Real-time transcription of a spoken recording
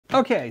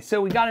Okay, so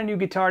we got a new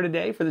guitar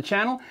today for the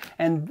channel,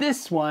 and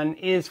this one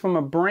is from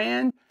a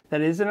brand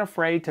that isn't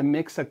afraid to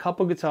mix a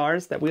couple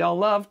guitars that we all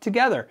love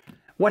together.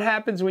 What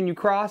happens when you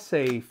cross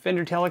a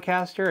Fender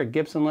Telecaster, a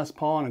Gibson Les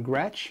Paul, and a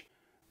Gretsch?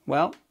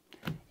 Well,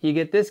 you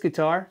get this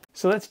guitar.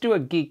 So let's do a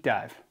geek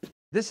dive.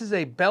 This is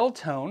a bell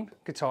tone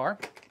guitar,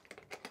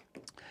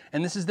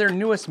 and this is their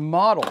newest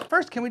model.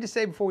 First, can we just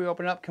say, before we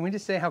open it up, can we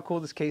just say how cool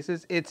this case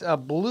is? It's a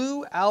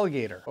blue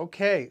alligator.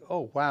 Okay,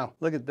 oh wow,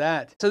 look at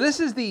that. So this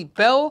is the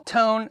Bell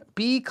Tone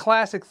B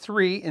Classic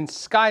 3 in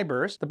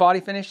Skyburst. The body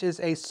finish is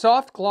a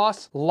soft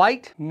gloss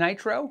light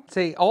nitro. It's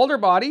a alder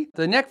body.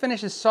 The neck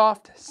finish is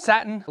soft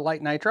satin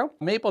light nitro.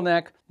 Maple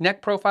neck.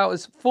 Neck profile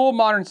is full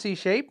modern C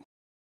shape.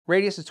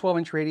 Radius is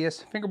 12-inch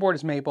radius. Fingerboard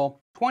is maple.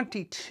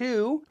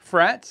 22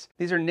 frets.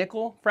 These are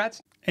nickel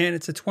frets. And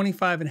it's a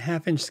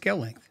 25.5-inch scale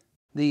length.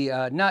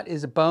 The nut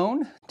is a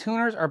bone.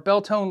 Tuners are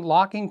bell tone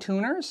locking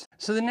tuners.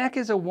 So the neck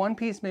is a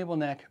one-piece maple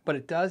neck, but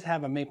it does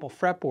have a maple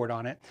fretboard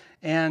on it.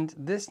 And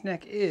this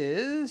neck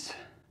is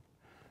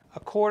a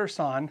quarter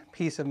sawn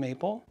piece of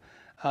maple.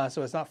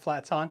 So it's not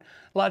flat sawn.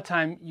 A lot of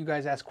time you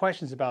guys ask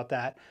questions about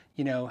that.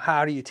 You know,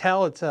 how do you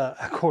tell it's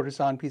a quarter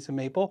sawn piece of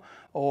maple,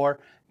 or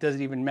does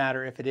it even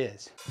matter if it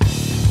is?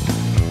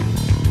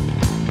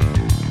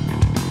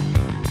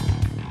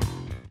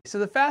 So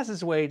the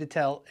fastest way to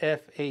tell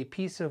if a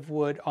piece of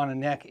wood on a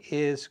neck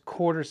is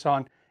quarter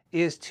sawn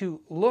is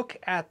to look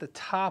at the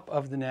top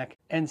of the neck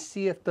and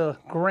see if the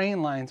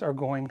grain lines are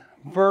going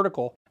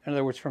vertical. In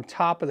other words, from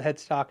top of the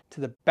headstock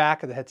to the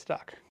back of the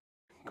headstock,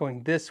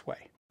 going this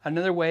way.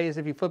 Another way is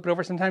if you flip it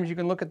over, sometimes you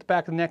can look at the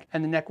back of the neck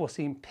and the neck will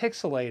seem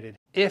pixelated.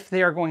 If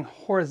they are going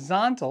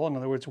horizontal, in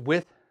other words,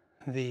 with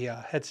the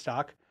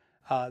headstock,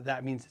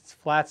 that means it's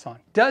flat sawn.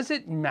 Does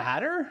it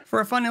matter? For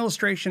a fun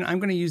illustration, I'm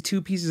going to use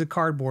two pieces of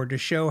cardboard to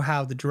show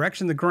how the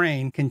direction of the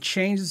grain can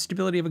change the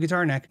stability of a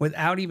guitar neck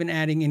without even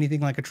adding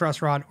anything like a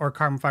truss rod or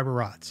carbon fiber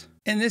rods.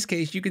 In this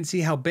case, you can see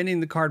how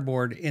bending the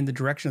cardboard in the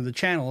direction of the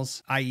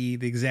channels, i.e.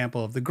 the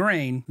example of the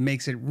grain,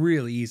 makes it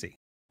really easy.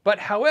 But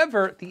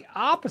however, the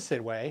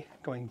opposite way,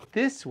 going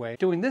this way,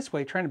 doing this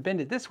way, trying to bend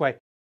it this way,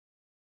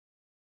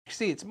 you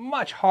see it's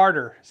much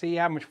harder, see you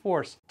have much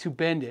force to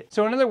bend it.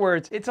 So in other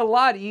words, it's a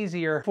lot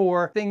easier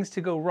for things to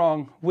go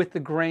wrong with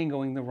the grain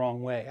going the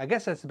wrong way. I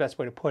guess that's the best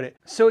way to put it.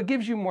 So it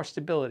gives you more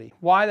stability.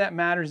 Why that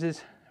matters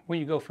is when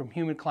you go from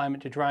humid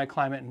climate to dry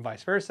climate and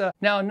vice versa.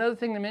 Now another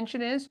thing to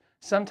mention is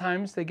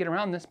sometimes they get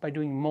around this by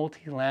doing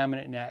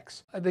multi-laminate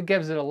necks. That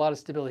gives it a lot of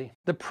stability.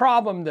 The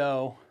problem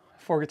though,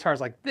 for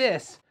guitars like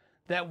this,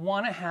 that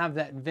want to have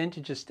that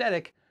vintage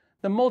aesthetic,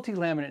 the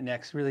multi-laminate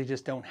necks really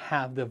just don't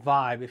have the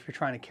vibe if you're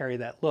trying to carry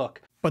that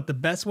look. But the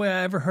best way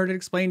I ever heard it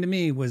explained to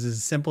me was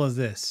as simple as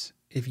this.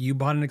 If you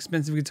bought an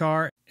expensive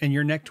guitar and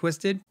your neck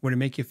twisted, would it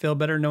make you feel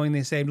better knowing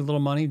they saved a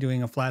little money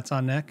doing a flat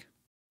sawn neck?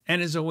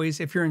 And as always,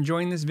 if you're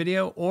enjoying this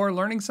video or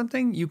learning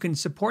something, you can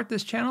support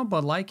this channel by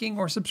liking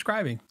or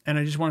subscribing. And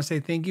I just want to say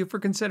thank you for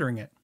considering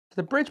it.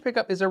 The bridge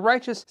pickup is a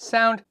Righteous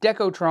Sound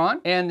Decotron,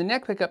 and the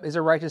neck pickup is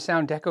a Righteous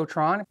Sound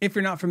Decotron. If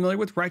you're not familiar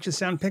with Righteous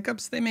Sound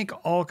pickups, they make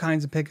all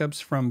kinds of pickups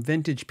from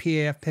vintage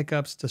PAF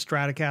pickups to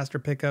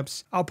Stratocaster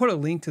pickups. I'll put a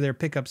link to their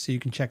pickups so you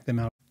can check them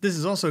out. This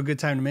is also a good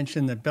time to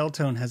mention that Bell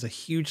Tone has a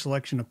huge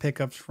selection of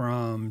pickups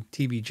from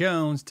T.B.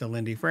 Jones to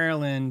Lindy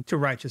Fairland to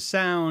Righteous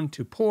Sound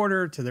to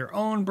Porter to their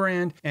own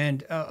brand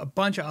and a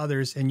bunch of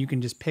others, and you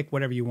can just pick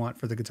whatever you want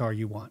for the guitar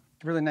you want.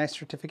 Really nice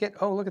certificate.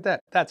 Oh, look at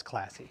that. That's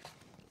classy.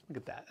 Look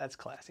at that, that's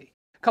classy.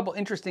 A couple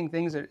interesting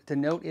things to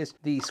note is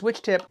the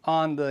switch tip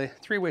on the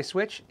three-way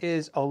switch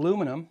is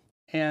aluminum,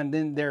 and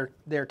then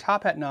their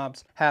top hat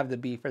knobs have the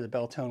B for the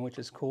bell tone, which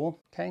is cool.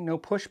 Okay, no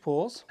push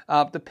pulls.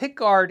 The pick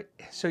guard,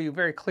 so you're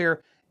very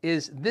clear,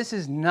 this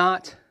is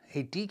not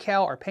a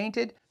decal or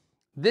painted.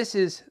 This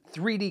is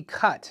 3D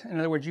cut. In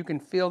other words, you can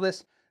feel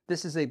this.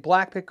 This is a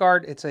black pick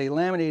guard. It's a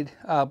laminated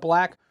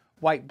black,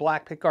 white,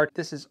 black pick guard.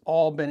 This has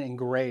all been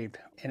engraved,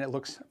 and it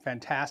looks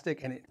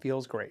fantastic, and it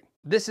feels great.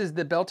 This is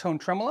the bell tone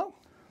tremolo.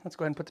 Let's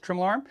go ahead and put the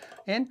tremolo arm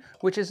in,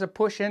 which is a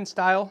push-in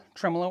style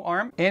tremolo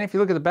arm. And if you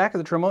look at the back of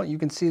the tremolo, you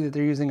can see that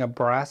they're using a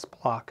brass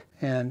block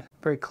and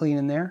very clean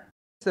in there.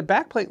 The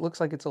back plate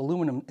looks like it's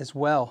aluminum as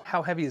well.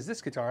 How heavy is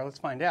this guitar? Let's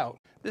find out.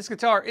 This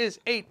guitar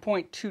is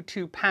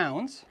 8.22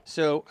 pounds.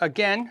 So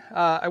again,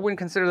 I wouldn't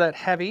consider that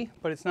heavy,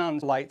 but it's not on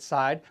the light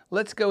side.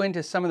 Let's go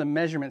into some of the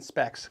measurement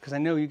specs because I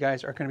know you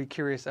guys are going to be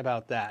curious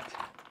about that.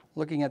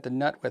 Looking at the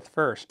nut width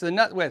first. So the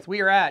nut width,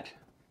 we are at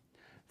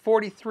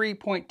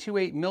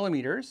 43.28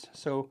 millimeters,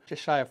 so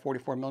just shy of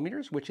 44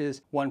 millimeters, which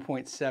is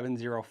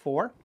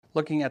 1.704.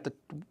 Looking at the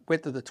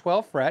width of the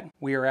 12th fret,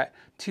 we are at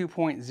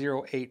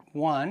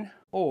 2.081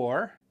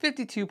 or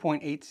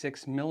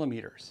 52.86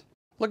 millimeters.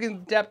 Looking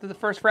at the depth of the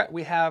first fret,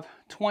 we have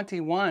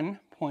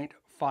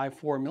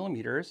 21.54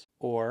 millimeters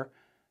or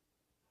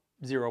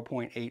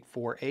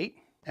 0.848.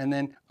 And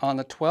then on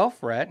the 12th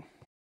fret,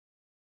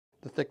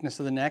 the thickness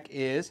of the neck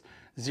is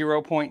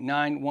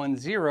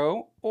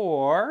 0.910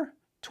 or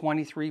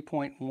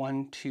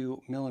 23.12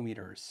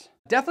 millimeters.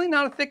 Definitely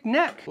not a thick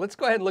neck. Let's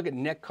go ahead and look at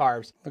neck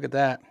carves. Look at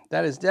that.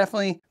 That is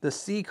definitely the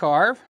C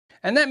carve.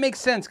 And that makes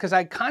sense because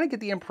I kind of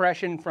get the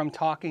impression from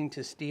talking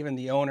to Steven,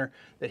 the owner,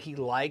 that he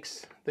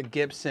likes the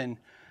Gibson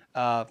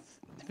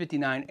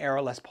 59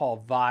 Era Les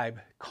Paul Vibe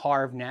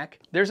carved neck.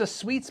 There's a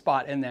sweet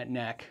spot in that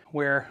neck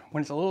where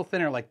when it's a little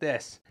thinner like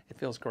this, it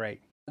feels great.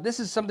 This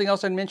is something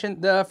else I'd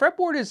mentioned. The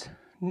fretboard is,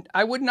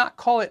 I would not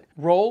call it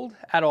rolled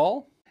at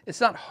all.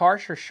 It's not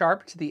harsh or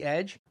sharp to the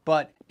edge,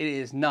 but it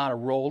is not a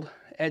rolled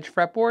edge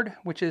fretboard,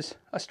 which is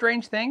a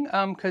strange thing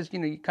because, you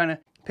know, you kind of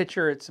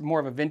picture it's more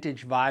of a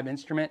vintage vibe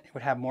instrument. It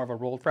would have more of a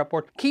rolled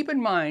fretboard. Keep in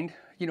mind,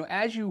 you know,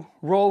 as you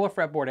roll a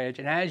fretboard edge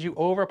and as you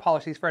over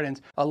polish these fret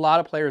ends, a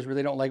lot of players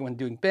really don't like when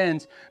doing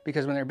bends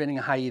because when they're bending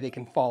a high E, they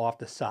can fall off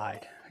the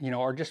side, you know,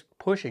 or just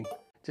pushing.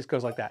 Just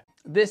goes like that.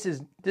 This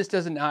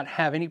does not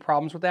have any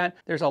problems with that.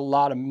 There's a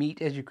lot of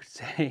meat, as you could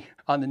say,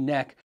 on the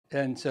neck.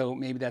 And so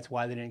maybe that's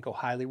why they didn't go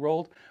highly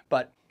rolled,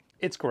 but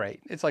it's great.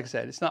 It's like I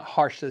said, it's not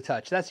harsh to the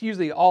touch. That's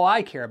usually all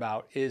I care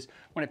about is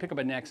when I pick up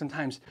a neck,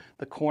 sometimes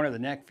the corner of the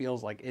neck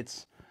feels like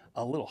it's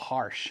a little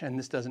harsh and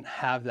this doesn't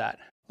have that.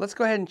 Let's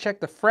go ahead and check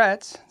the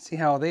frets, see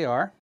how they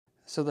are.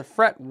 So the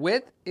fret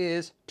width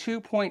is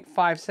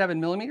 2.57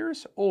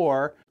 millimeters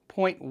or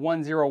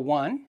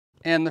 0.101.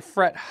 And the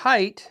fret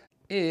height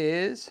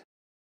is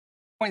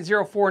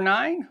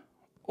 0.049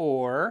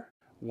 or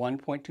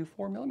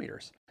 1.24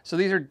 millimeters. So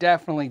these are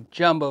definitely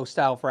jumbo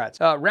style frets.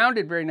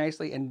 Rounded very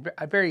nicely and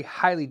very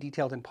highly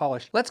detailed and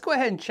polished. Let's go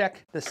ahead and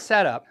check the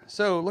setup.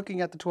 So looking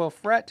at the 12th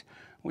fret,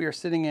 we are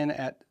sitting in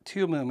at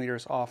 2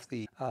 millimeters off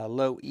the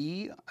low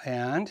E,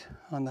 and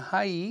on the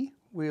high E,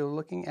 we are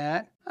looking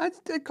at, I'd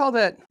call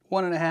that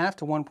 1.5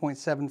 to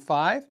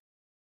 1.75.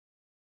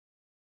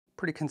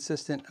 Pretty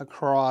consistent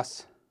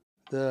across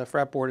the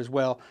fretboard as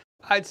well.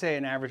 I'd say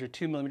an average of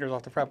 2 millimeters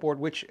off the fretboard,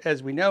 which,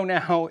 as we know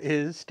now,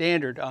 is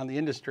standard on the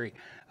industry.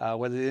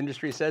 Whether the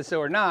industry says so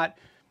or not,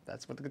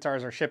 that's what the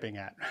guitars are shipping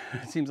at.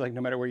 It seems like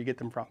no matter where you get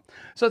them from.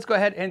 So let's go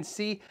ahead and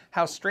see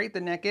how straight the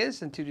neck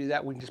is. And to do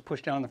that, we can just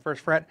push down the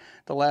first fret,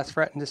 the last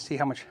fret, and just see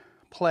how much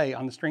play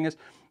on the string is.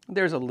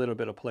 There's a little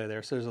bit of play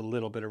there, so there's a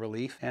little bit of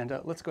relief. And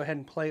let's go ahead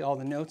and play all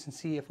the notes and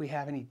see if we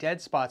have any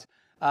dead spots.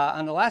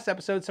 On the last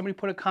episode, somebody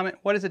put a comment,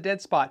 what is a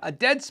dead spot? A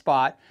dead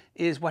spot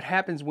is what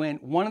happens when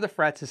one of the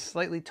frets is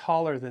slightly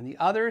taller than the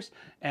others,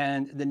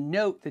 and the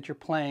note that you're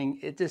playing,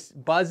 it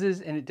just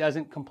buzzes and it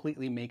doesn't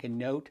completely make a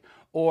note,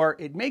 or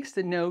it makes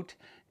the note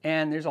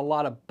and there's a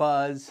lot of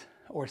buzz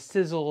or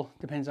sizzle,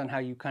 depends on how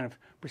you kind of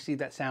perceive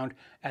that sound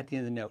at the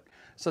end of the note.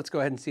 So let's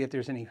go ahead and see if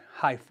there's any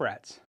high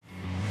frets.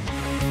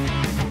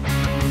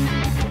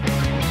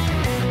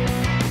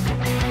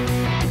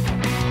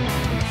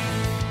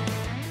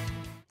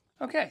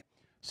 Okay,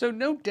 so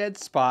no dead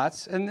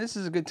spots, and this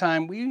is a good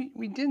time.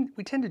 We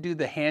tend to do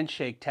the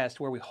handshake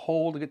test where we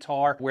hold the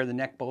guitar where the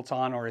neck bolts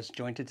on or is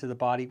jointed to the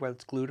body, whether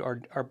it's glued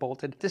or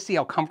bolted, to see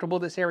how comfortable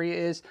this area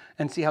is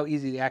and see how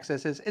easy the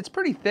access is. It's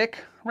pretty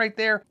thick right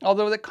there,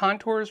 although the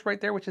contour is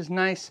right there, which is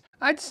nice.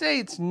 I'd say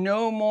it's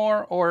no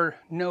more or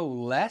no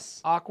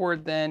less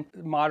awkward than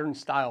modern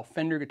style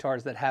Fender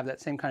guitars that have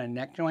that same kind of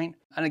neck joint.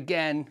 And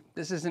again,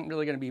 this isn't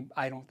really going to be,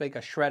 I don't think, a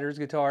shredder's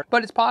guitar,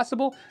 but it's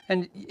possible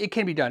and it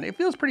can be done. It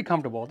feels pretty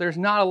comfortable. There's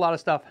not a lot of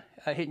stuff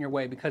hitting your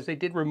way because they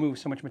did remove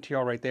so much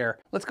material right there.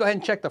 Let's go ahead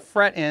and check the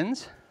fret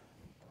ends.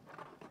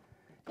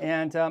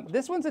 And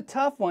this one's a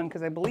tough one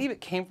because I believe it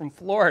came from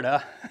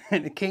Florida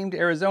and it came to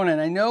Arizona.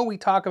 And I know we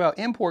talk about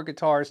import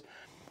guitars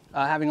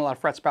having a lot of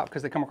fret sprout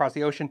because they come across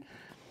the ocean.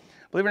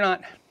 Believe it or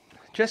not,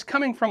 just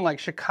coming from like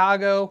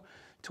Chicago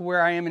to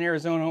where I am in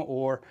Arizona,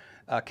 or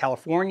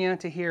California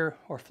to here,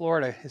 or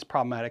Florida is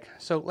problematic.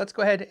 So let's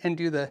go ahead and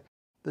do the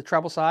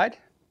treble side.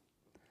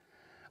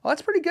 Oh,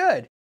 that's pretty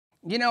good.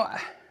 You know,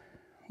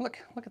 look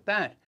at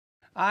that.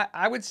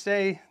 I would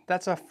say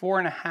that's a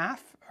 4.5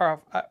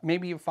 or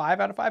maybe a 5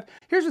 out of 5.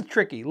 Here's what's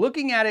tricky.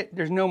 Looking at it,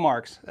 there's no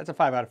marks. That's a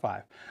 5 out of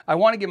 5. I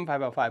want to give them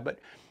 5 out of 5, but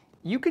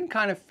you can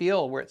kind of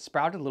feel where it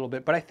sprouted a little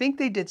bit, but I think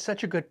they did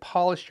such a good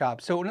polish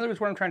job. So in other words,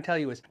 what I'm trying to tell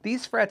you is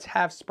these frets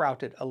have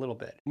sprouted a little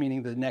bit,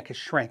 meaning the neck has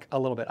shrank a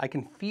little bit. I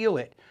can feel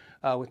it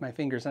with my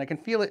fingers, and I can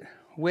feel it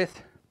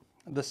with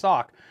the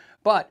sock,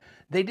 but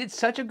they did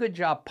such a good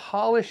job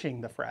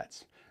polishing the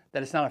frets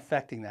that it's not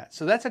affecting that.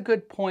 So that's a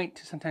good point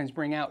to sometimes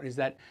bring out, is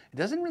that it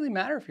doesn't really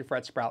matter if your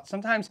frets sprout.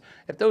 Sometimes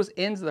if those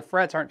ends of the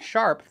frets aren't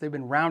sharp, if they've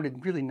been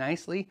rounded really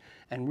nicely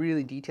and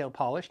really detailed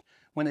polished,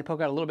 when they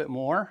poke out a little bit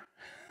more,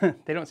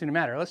 they don't seem to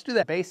matter. Let's do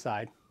that bass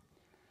side.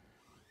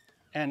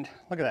 And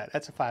look at that,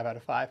 that's a 5 out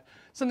of 5.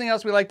 Something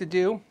else we like to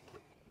do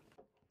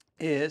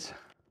is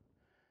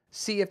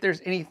see if there's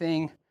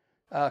anything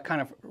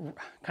kind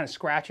of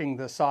scratching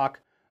the sock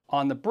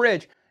on the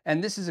bridge.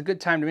 And this is a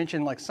good time to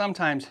mention, like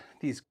sometimes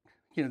these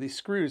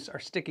screws are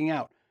sticking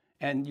out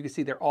and you can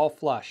see they're all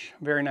flush.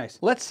 Very nice.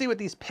 Let's see what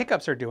these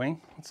pickups are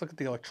doing. Let's look at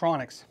the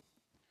electronics.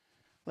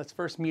 Let's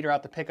first meter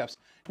out the pickups.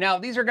 Now,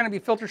 these are going to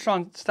be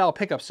Filtertron style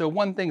pickups. So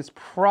one thing that's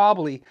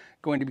probably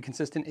going to be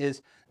consistent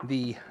is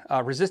the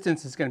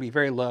resistance is going to be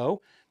very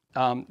low.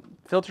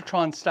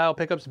 Filtertron style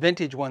pickups,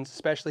 vintage ones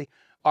especially,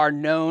 are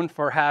known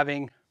for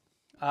having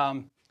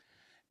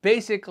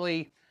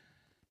basically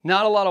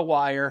not a lot of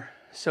wire.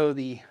 So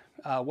the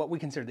what we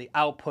consider the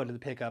output of the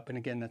pickup, and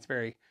again, that's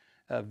very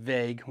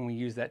vague when we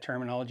use that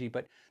terminology,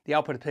 but the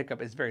output of the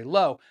pickup is very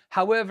low.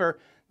 However,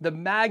 the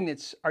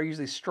magnets are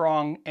usually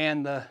strong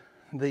and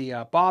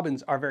the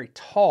bobbins are very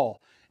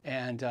tall.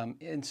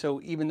 And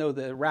so even though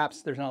the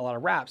wraps, there's not a lot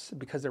of wraps,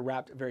 because they're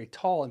wrapped very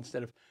tall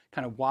instead of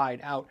kind of wide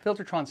out,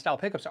 Filtertron style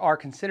pickups are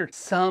considered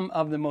some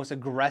of the most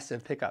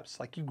aggressive pickups.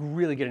 Like, you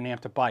really get an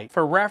amp to bite.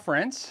 For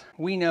reference,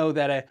 we know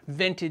that a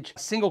vintage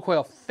single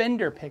coil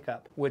Fender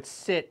pickup would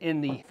sit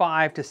in the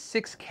 5 to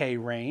 6K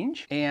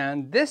range.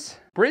 And this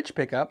bridge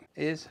pickup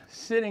is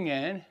sitting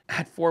in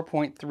at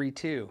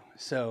 4.32.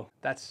 So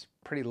that's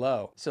pretty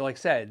low. So like I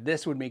said,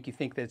 this would make you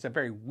think that it's a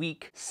very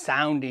weak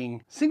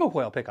sounding single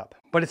coil pickup,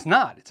 but it's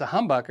not. It's a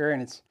humbucker,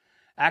 and it's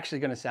actually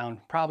going to sound,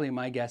 probably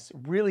my guess,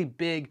 really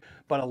big,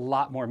 but a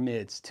lot more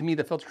mids. To me,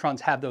 the Filtertrons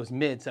have those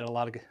mids that a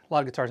lot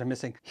of guitars are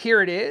missing.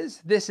 Here it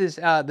is. This is,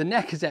 the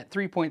neck is at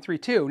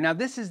 3.32. Now,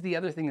 this is the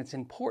other thing that's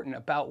important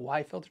about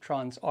why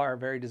Filtertrons are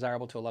very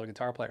desirable to a lot of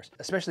guitar players,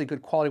 especially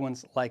good quality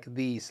ones like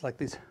these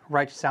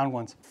Righteous Sound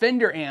ones.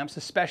 Fender amps,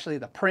 especially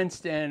the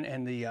Princeton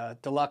and the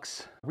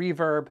Deluxe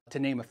Reverb, to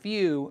name a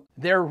few,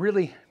 they're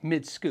really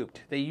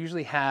mid-scooped. They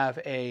usually have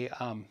a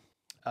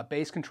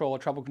bass control, a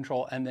treble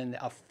control, and then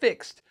a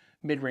fixed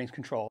mid-range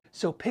control.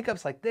 So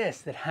pickups like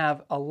this that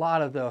have a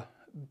lot of the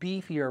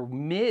beefier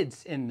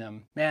mids in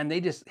them, man,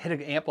 they just hit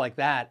an amp like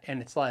that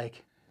and it's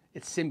like,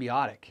 it's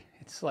symbiotic.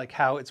 It's like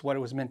what it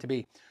was meant to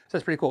be. So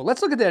that's pretty cool.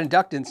 Let's look at that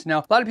inductance.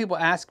 Now, a lot of people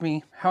ask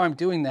me how I'm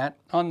doing that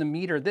on the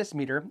meter, this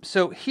meter.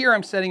 So here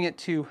I'm setting it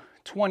to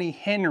 20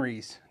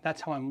 Henrys.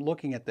 That's how I'm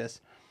looking at this.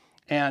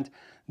 And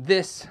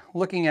this,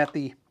 looking at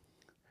the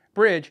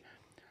bridge,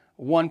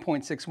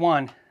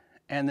 1.61,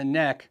 and the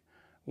neck,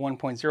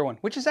 1.01,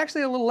 which is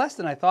actually a little less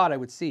than I thought I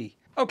would see.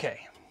 Okay,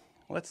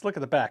 let's look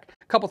at the back.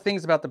 A couple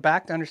things about the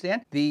back to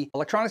understand. The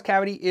electronics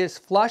cavity is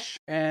flush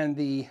and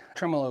the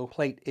tremolo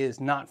plate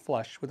is not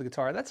flush with the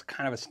guitar. That's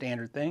kind of a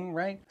standard thing,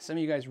 right? Some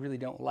of you guys really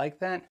don't like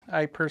that.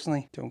 I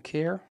personally don't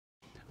care.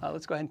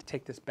 Let's go ahead and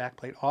take this back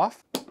plate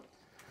off.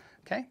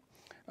 Okay.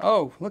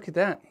 Oh, look at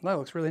that. That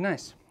looks really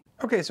nice.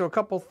 Okay, so a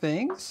couple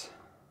things.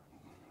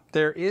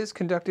 There is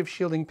conductive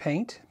shielding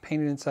paint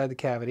painted inside the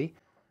cavity.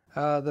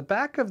 The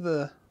back of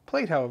the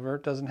plate, however,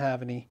 doesn't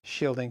have any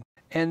shielding.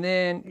 And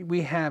then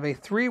we have a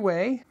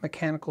 3-way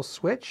mechanical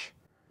switch,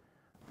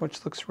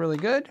 which looks really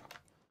good.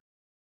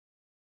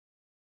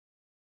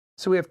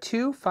 So we have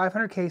two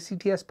 500K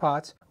CTS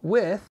pots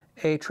with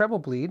a treble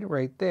bleed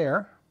right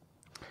there.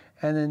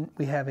 And then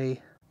we have a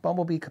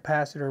Bumblebee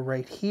capacitor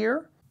right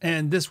here.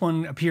 And this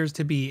one appears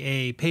to be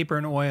a paper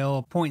and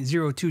oil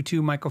 0.022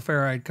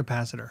 microfarad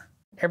capacitor.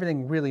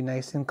 Everything really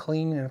nice and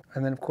clean.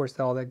 And then of course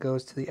all that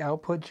goes to the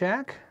output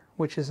jack,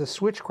 which is a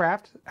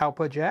Switchcraft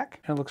output jack,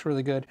 and it looks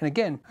really good. And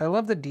again, I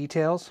love the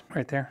details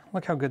right there.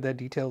 Look how good that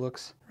detail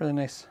looks. Really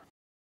nice.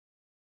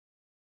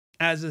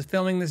 As of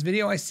filming this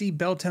video, I see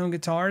bell-tone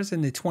guitars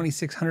in the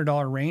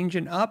 $2,600 range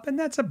and up, and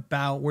that's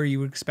about where you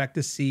would expect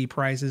to see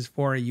prices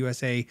for a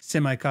USA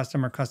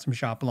semi-custom or custom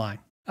shop line.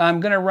 I'm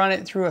gonna run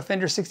it through a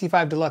Fender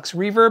 65 Deluxe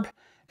Reverb,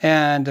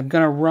 and I'm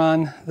gonna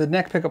run the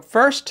neck pickup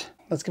first.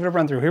 Let's give it a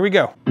run through. Here we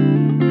go.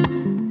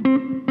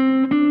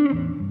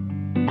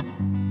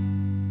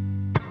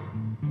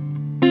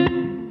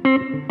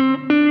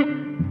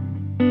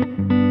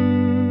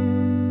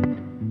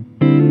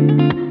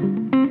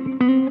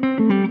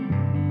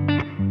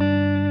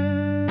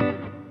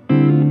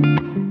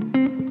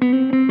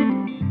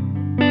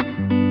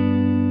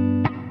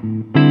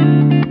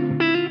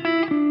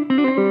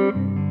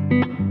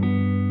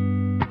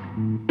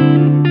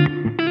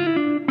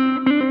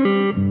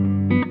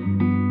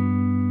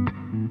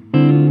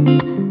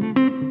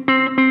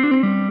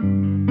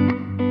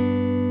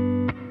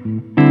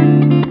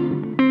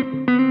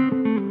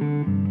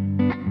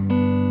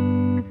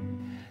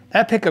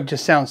 That pickup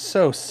just sounds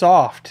so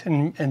soft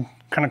and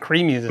kind of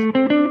creamy.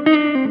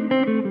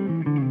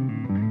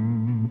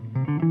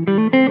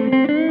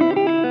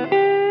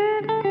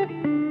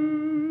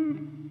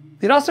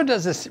 It also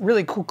does this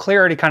really cool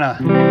clarity kind of.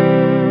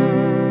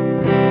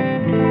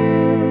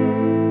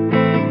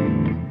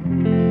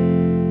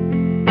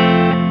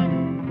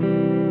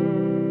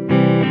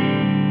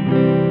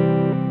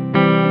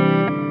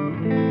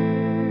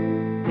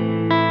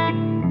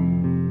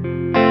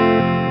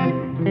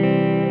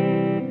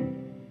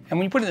 And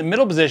when you put it in the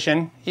middle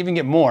position, you even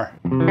get more.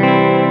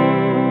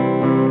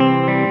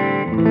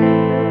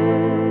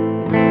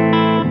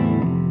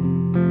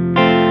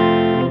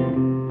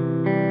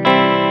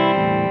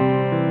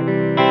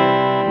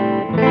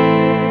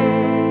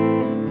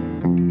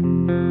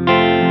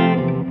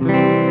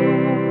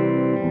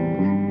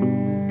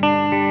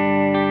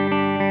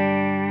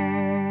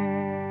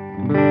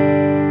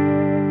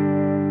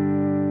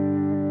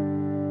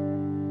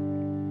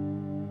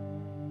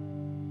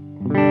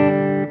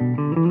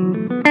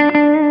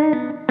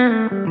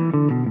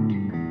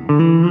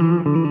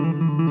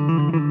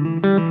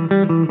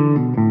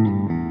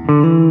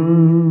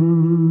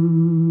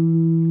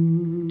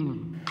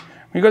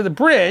 When you go to the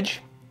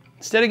bridge,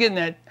 instead of getting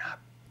that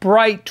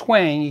bright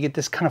twang, you get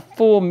this kind of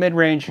full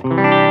mid-range.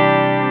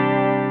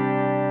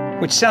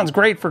 which sounds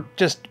great for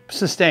just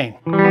sustain.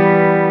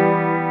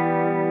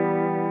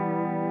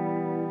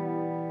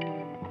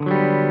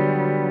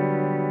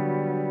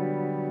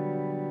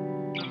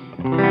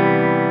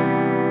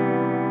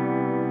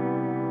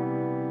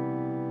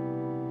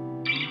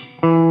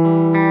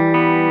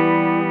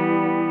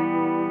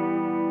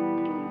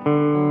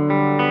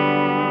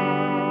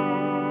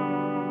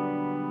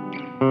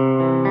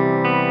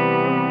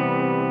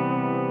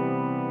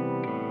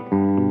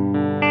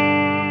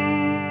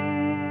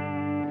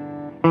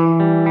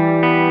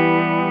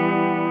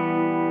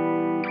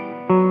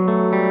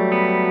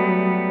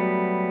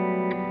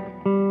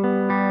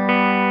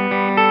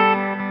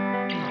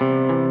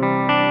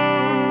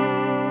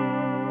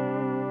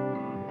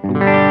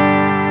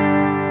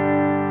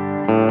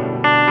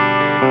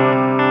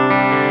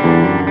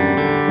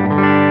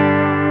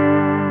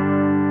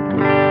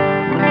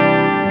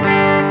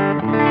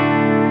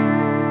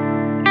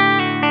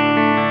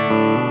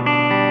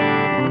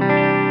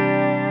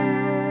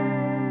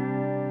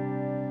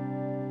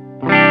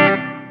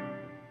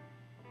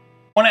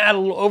 Want to add a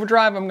little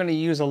overdrive? I'm going to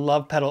use a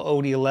Love Pedal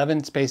OD11.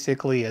 It's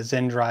basically a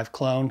Zen Drive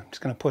clone. I'm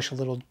just going to push a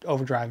little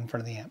overdrive in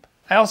front of the amp.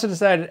 I also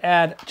decided to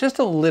add just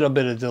a little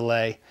bit of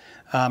delay.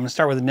 I'm going to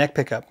start with a neck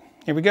pickup.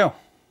 Here we go.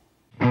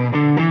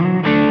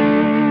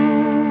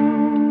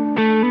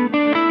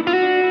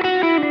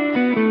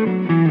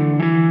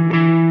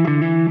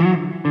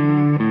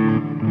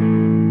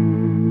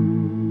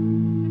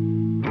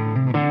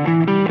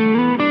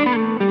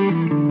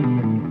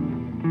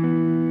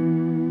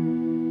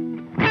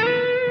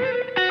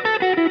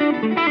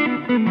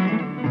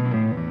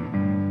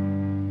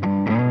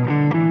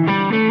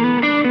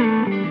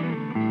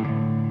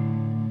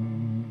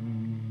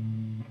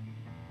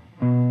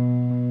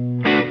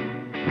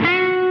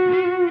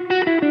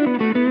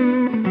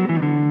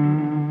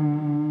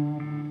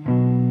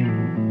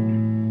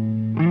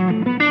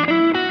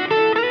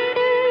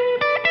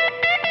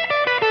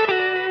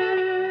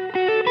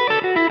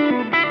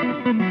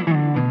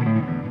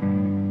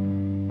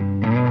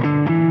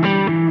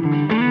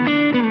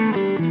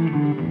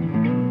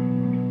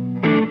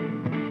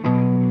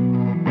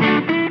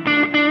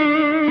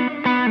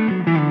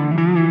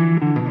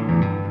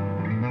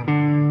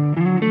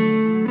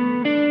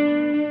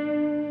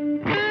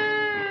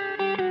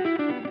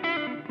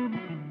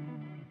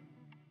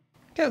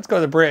 Okay, let's go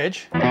to the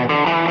bridge.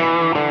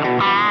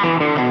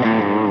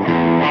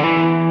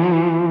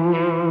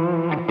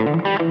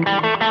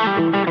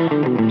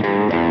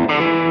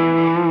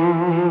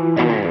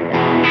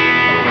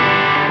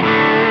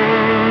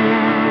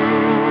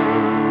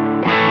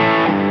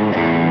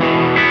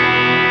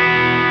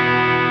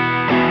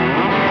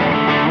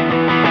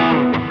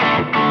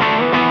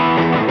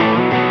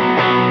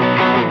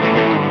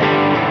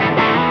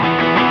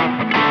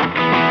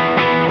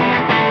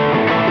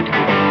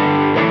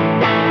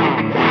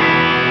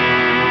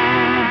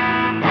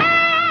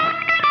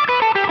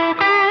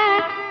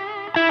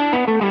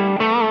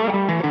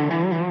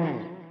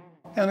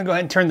 I'm gonna go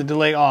ahead and turn the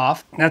delay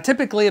off. Now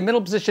typically a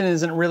middle position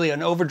isn't really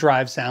an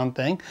overdrive sound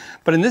thing,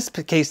 but in this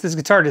case this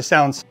guitar just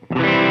sounds.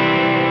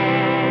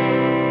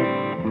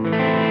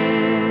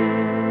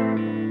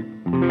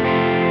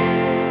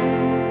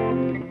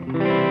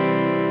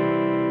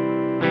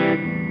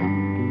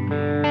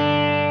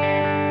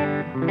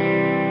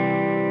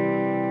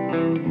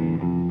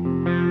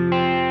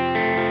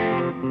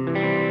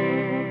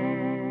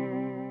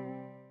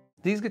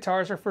 These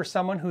guitars are for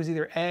someone who's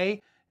either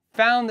A,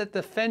 found that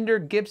the Fender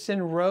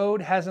Gibson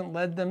road hasn't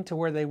led them to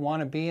where they want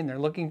to be and they're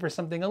looking for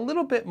something a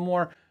little bit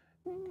more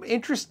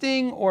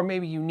interesting or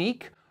maybe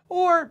unique,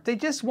 or they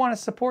just want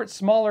to support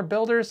smaller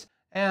builders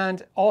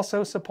and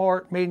also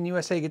support Made in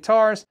USA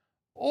guitars,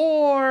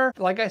 or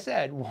like I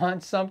said,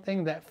 want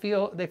something that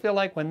they feel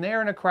like when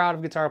they're in a crowd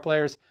of guitar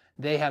players,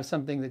 they have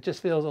something that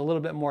just feels a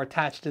little bit more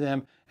attached to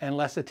them and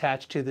less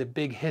attached to the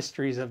big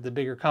histories of the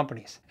bigger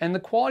companies. And the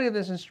quality of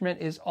this instrument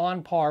is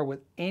on par with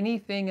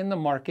anything in the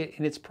market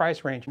in its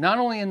price range, not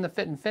only in the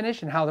fit and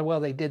finish and how well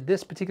they did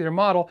this particular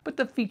model, but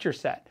the feature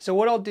set. So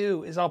what I'll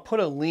do is I'll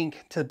put a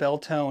link to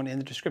Beltone in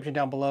the description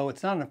down below.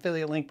 It's not an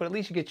affiliate link, but at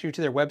least it gets you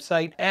to their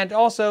website. And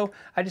also,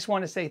 I just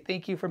want to say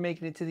thank you for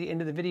making it to the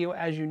end of the video.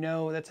 As you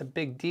know, that's a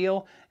big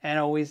deal. And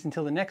always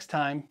until the next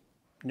time,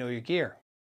 know your gear.